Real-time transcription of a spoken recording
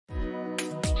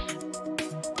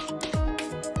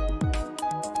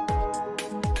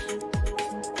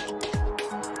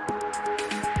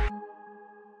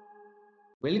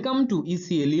Welcome to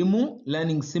ECLIMU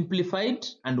Learning Simplified,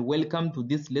 and welcome to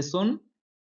this lesson.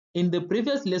 In the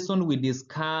previous lesson, we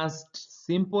discussed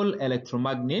simple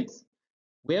electromagnets,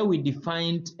 where we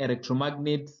defined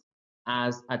electromagnets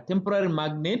as a temporary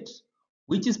magnet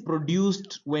which is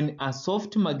produced when a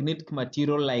soft magnetic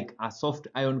material like a soft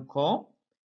iron core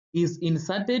is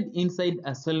inserted inside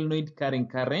a solenoid carrying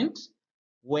current,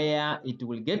 where it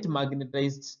will get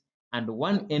magnetized and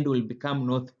one end will become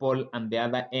north pole and the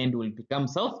other end will become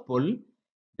south pole.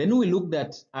 Then we looked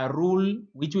at a rule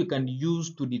which we can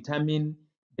use to determine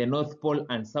the north pole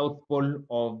and south pole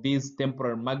of this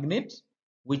temporal magnet,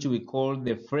 which we call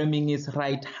the Fleming's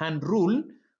right hand rule,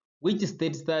 which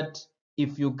states that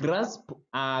if you grasp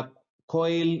a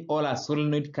coil or a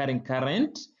solenoid carrying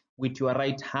current with your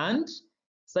right hand,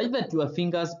 such that your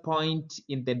fingers point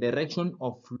in the direction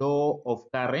of flow of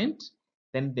current,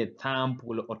 then the thumb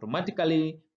will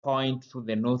automatically point to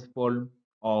the north pole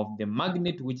of the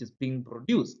magnet which is being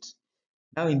produced.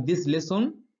 Now in this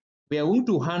lesson, we are going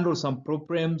to handle some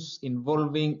problems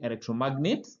involving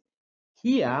electromagnets.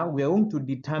 Here we are going to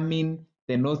determine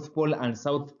the north pole and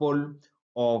south pole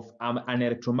of an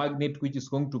electromagnet which is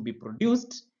going to be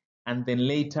produced, and then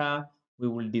later we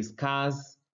will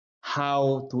discuss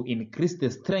how to increase the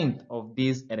strength of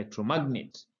this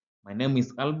electromagnet. My name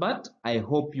is Albert. I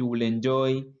hope you will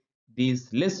enjoy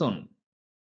this lesson.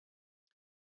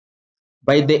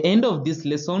 By the end of this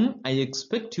lesson, I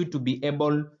expect you to be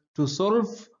able to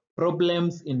solve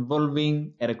problems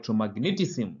involving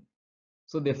electromagnetism.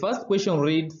 So the first question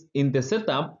reads, in the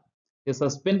setup, the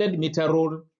suspended meter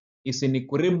rule is in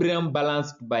equilibrium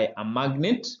balanced by a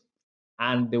magnet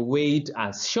and the weight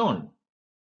as shown.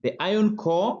 The iron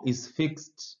core is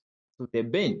fixed to the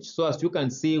bench. So as you can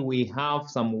see, we have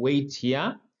some weight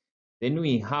here. Then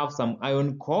we have some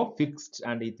iron core fixed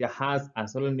and it has a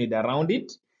solenoid around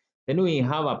it. Then we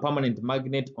have a permanent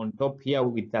magnet on top here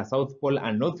with a south pole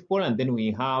and north pole. And then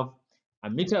we have a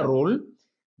meter rule.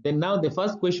 Then now the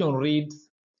first question reads,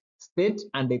 state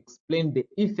and explain the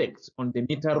effect on the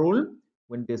meter rule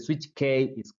when the switch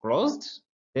K is closed.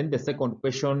 Then the second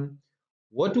question,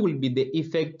 what will be the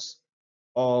effect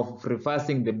of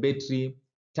reversing the battery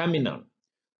terminal?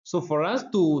 So for us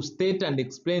to state and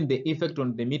explain the effect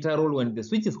on the meter rule when the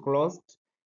switch is closed,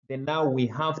 then now we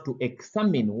have to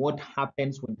examine what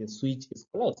happens when the switch is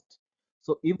closed.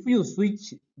 So if you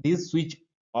switch this switch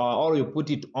or you put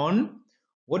it on,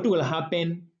 what will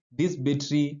happen? This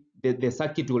battery, the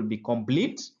circuit will be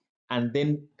complete and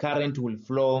then current will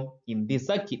flow in this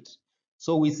circuit.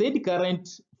 So we said current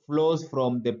flows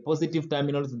from the positive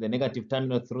terminal to the negative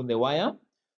terminal through the wire.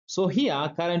 So here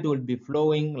current will be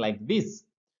flowing like this.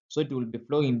 So it will be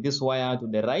flowing this wire to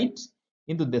the right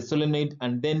into the solenoid,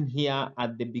 and then here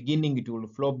at the beginning it will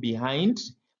flow behind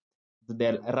to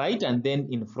the right, and then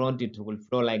in front it will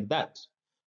flow like that.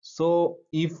 So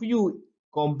if you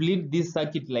complete this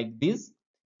circuit like this,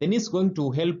 then it's going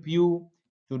to help you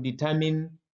to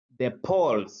determine the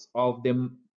poles of the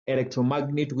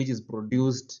electromagnet which is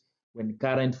produced when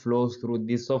current flows through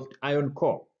this soft iron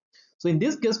core. So in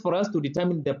this case, for us to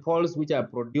determine the poles which are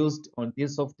produced on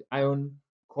this soft iron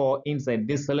core inside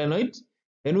this solenoid,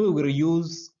 then we will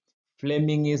use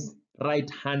Fleming's right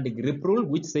hand grip rule,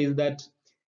 which says that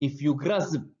if you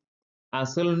grasp a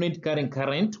solenoid carrying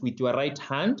current with your right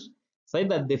hand, so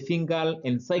that the finger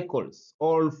encircles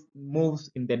all moves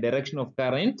in the direction of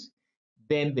current,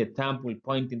 then the thumb will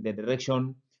point in the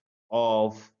direction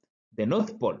of the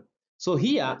north pole. So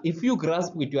here, if you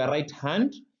grasp with your right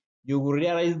hand, you will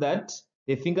realize that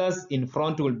the fingers in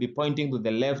front will be pointing to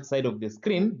the left side of the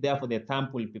screen, therefore the thumb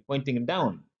will be pointing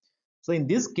down. So in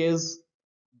this case,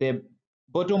 the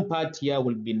bottom part here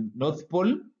will be north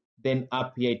pole, then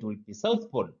up here it will be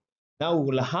south pole. Now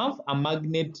we will have a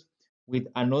magnet with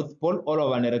a north pole, or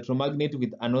of an electromagnet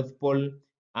with a north pole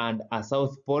and a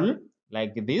south pole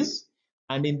like this.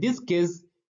 And in this case,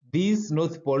 this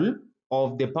north pole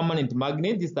of the permanent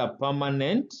magnet, this is a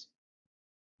permanent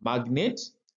magnet,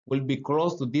 will be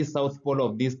close to this south pole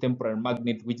of this temporary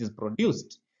magnet which is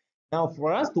produced. Now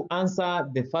for us to answer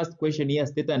the first question here,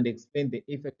 state and explain the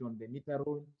effect on the meter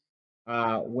rule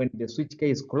when the switch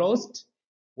K is closed,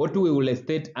 what we will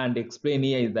state and explain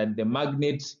here is that the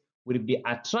magnet will be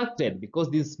attracted because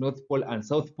this is north pole and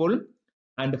south pole,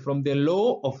 and from the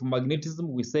law of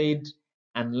magnetism we said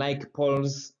unlike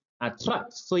poles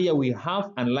attract. So here we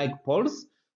have unlike poles,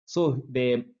 so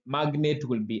the magnet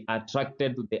will be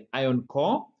attracted to the iron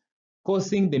core,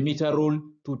 causing the meter rule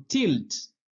to tilt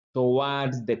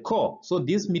towards the core. So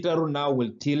this meter rule now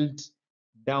will tilt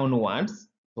downwards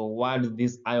towards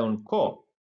this iron core.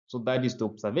 So that is the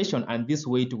observation, and this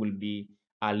weight will be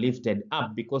lifted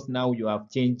up because now you have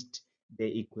changed the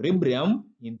equilibrium.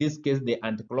 In this case, the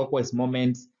anticlockwise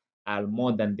moments are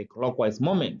more than the clockwise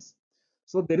moments.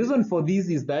 So the reason for this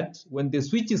is that when the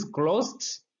switch is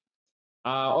closed,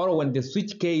 or when the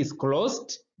switch K is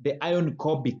closed, the ion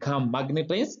core become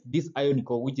magnetized. This ion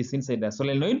core, which is inside the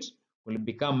solenoid, will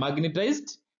become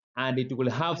magnetized, and it will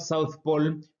have south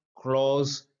pole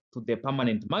close to the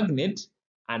permanent magnet,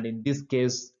 and in this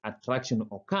case, attraction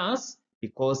occurs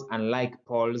because unlike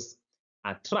poles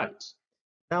attract.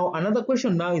 Now, another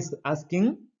question now is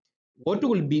asking, what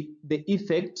will be the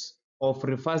effect of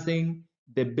reversing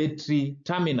the battery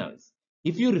terminals?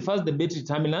 If you reverse the battery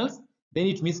terminals, then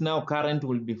it means now current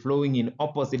will be flowing in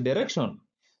opposite direction.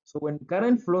 So when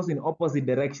current flows in opposite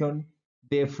direction,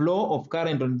 the flow of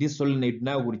current on this solenoid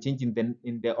now will change in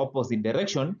the opposite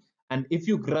direction. And if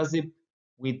you grasp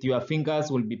with your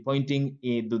fingers, will be pointing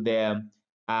to the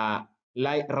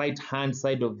right hand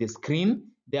side of the screen.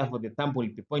 Therefore, the thumb will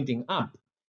be pointing up.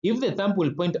 If the thumb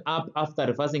will point up after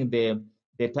reversing the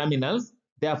terminals,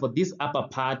 therefore this upper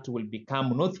part will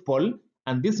become north pole,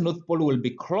 and this north pole will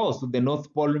be close to the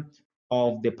north pole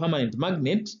of the permanent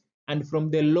magnet. And from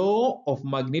the law of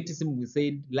magnetism, we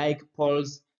said like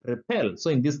poles repel. So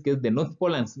in this case, the north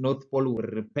pole and north pole will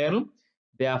repel.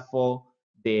 Therefore,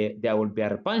 there will be a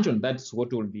repulsion. That's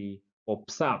what will be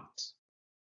observed.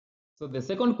 So the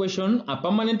second question, a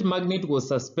permanent magnet was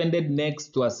suspended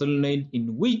next to a solenoid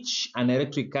in which an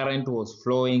electric current was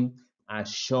flowing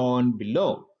as shown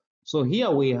below. So here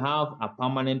we have a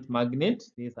permanent magnet.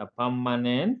 This is a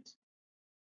permanent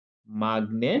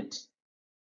magnet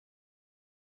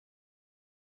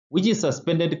which is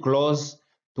suspended close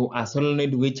to a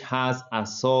solenoid which has a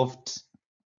soft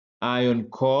iron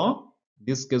core. In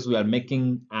this case, we are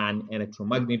making an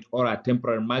electromagnet or a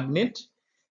temporary magnet.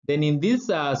 Then in this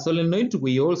solenoid,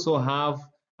 we also have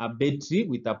a battery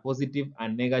with a positive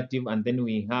and negative, and then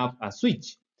we have a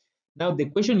switch. Now the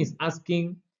question is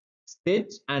asking,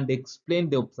 state and explain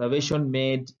the observation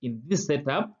made in this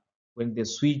setup when the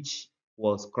switch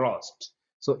was closed.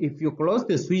 So if you close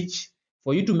the switch,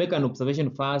 for you to make an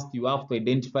observation first, you have to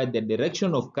identify the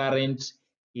direction of current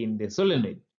in the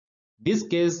solenoid. This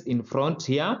case in front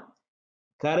here,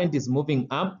 current is moving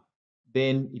up,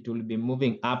 then it will be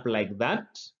moving up like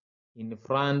that. In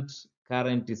front,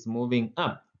 current is moving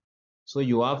up. So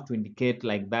you have to indicate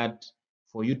like that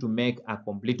for you to make a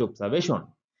complete observation.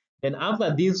 Then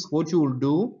after this, what you will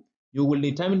do, you will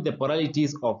determine the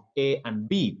polarities of A and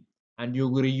B, and you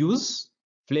will use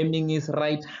Fleming's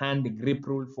right hand grip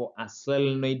rule for a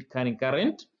solenoid carrying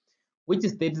current, which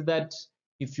states that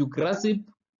if you grasp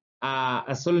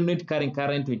a solenoid carrying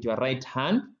current with your right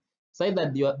hand, say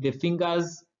that the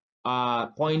fingers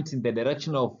point in the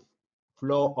direction of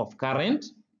flow of current,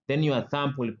 then your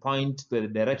thumb will point to the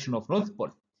direction of north pole.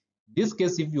 In this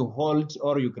case, if you hold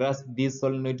or you grasp this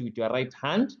solenoid with your right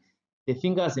hand, the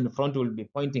fingers in front will be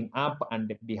pointing up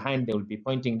and behind they will be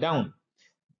pointing down.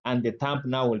 And the thumb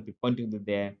now will be pointing to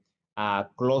the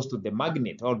close to the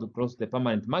magnet or to close to the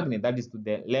permanent magnet, that is to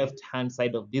the left hand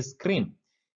side of this screen.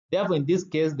 Therefore, in this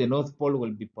case, the north pole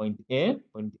will be point A.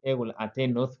 Point A will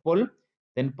attain north pole,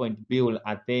 then point B will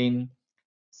attain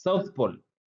south pole.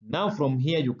 Now from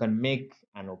here, you can make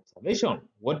an observation.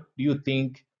 What do you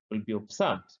think will be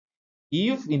observed?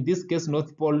 If in this case,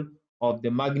 north pole of the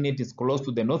magnet is close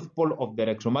to the north pole of the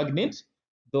electromagnet,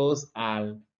 those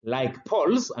are like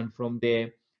poles, and from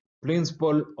the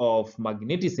principle of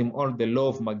magnetism or the law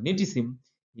of magnetism,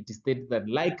 it states that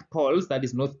like poles, that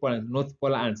is north pole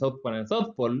and south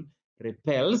pole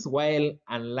repels, while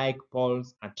unlike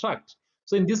poles attract.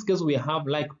 So in this case, we have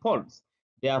like poles.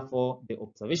 Therefore, the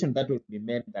observation that will be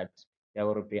made that there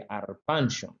will be a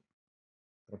repulsion.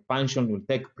 Repulsion will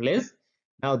take place.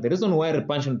 Now, the reason why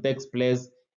repulsion takes place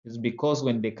is because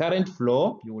when the current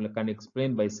flow, you can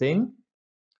explain by saying,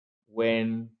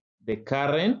 when the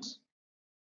current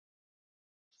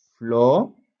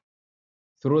flow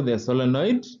through the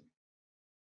solenoid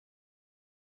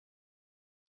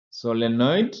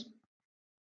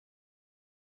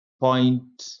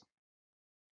point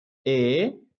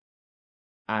A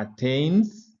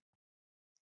attains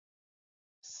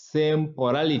same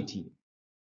polarity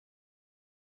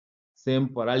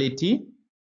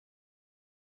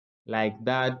like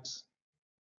that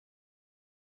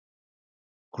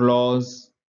close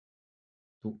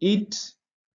to it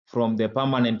from the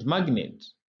permanent magnet.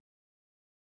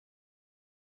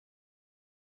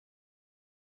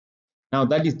 Now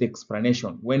that is the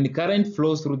explanation. When the current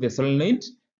flows through the solenoid,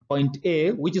 point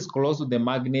A, which is close to the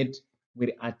magnet,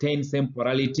 will attain same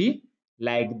polarity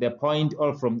like the point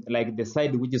or from like the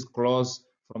side which is close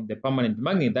from the permanent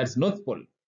magnet, that's north pole.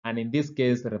 And in this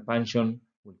case, repulsion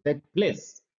will take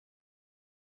place.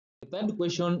 The third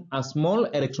question, a small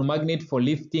electromagnet for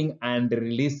lifting and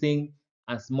releasing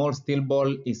a small steel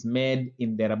ball is made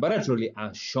in the laboratory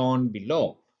as shown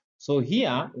below. So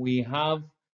here we have,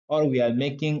 or we are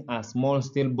making a small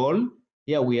steel ball.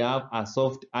 Here we have a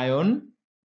soft ion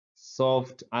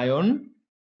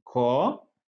core.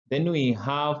 Then we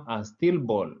have a steel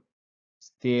ball.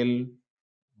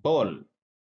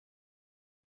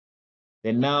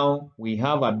 Then now we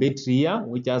have a battery here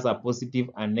which has a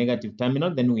positive and negative terminal.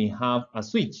 Then we have a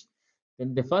switch.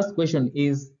 Then the first question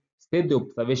is state the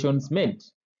observations made.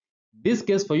 In this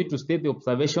case, for you to state the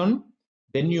observation,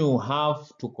 then you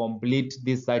have to complete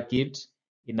this circuit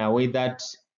in a way that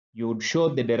you would show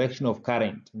the direction of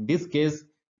current. In this case,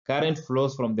 current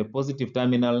flows from the positive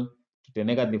terminal to the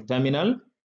negative terminal.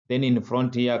 Then in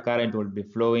front here, current will be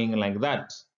flowing like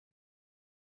that.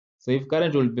 So if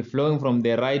current will be flowing from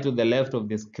the right to the left of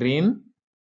the screen,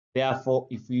 therefore,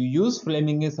 if you use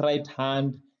Fleming's right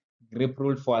hand grip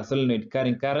rule for a solenoid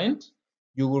carrying current,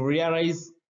 you will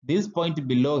realize this point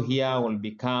below here will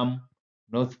become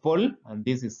North Pole and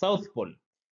this is South Pole.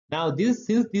 Now, since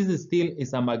this still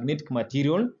is a magnetic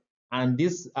material and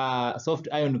this soft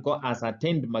ion core has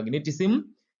attained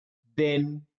magnetism,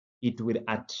 then it will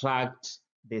attract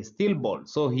the steel ball.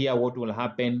 So here what will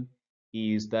happen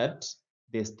is that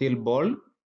the steel ball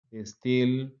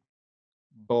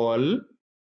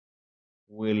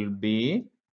will be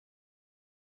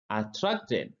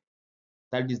attracted.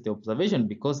 That is the observation,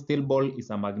 because steel ball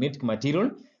is a magnetic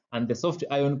material and the soft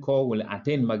ion core will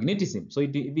attain magnetism. So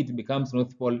if it becomes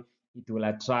North Pole, it will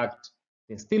attract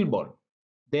the steel ball.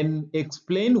 Then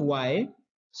explain why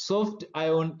soft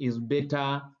ion is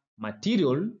better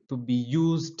material to be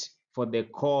used for the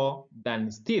core than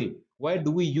steel. Why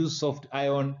do we use soft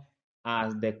ion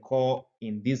as the core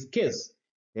in this case?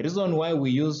 The reason why we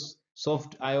use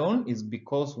soft ion is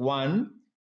because, one,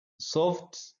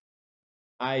 soft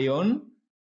ion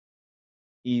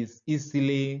is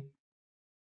easily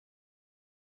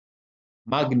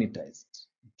magnetized.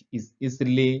 It is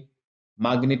easily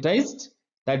magnetized.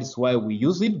 That is why we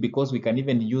use it, because we can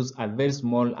even use a very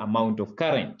small amount of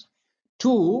current.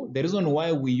 Two, the reason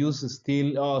why we use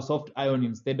steel or soft ion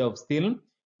instead of steel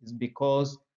is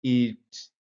because it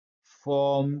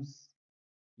forms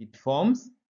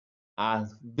a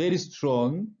very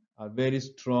strong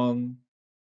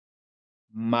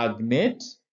magnet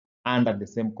under the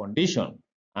same condition.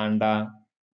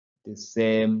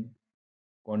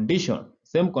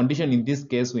 Same condition in this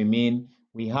case, we mean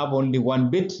we have only one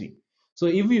battery. So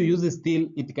if you use steel,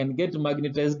 it can get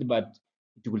magnetized, but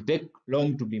it will take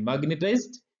long to be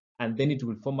magnetized, and then it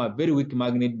will form a very weak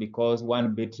magnet because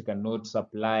one battery cannot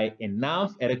supply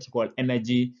enough electrical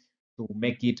energy to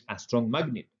make it a strong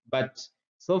magnet. But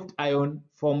soft ion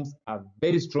forms a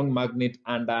very strong magnet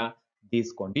under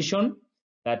this condition.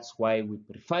 That's why we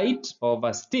prefer it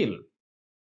over steel.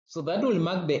 So that will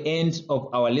mark the end of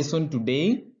our lesson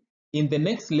today. In the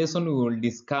next lesson, we will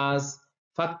discuss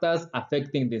factors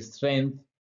affecting the strength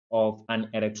of an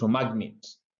electromagnet.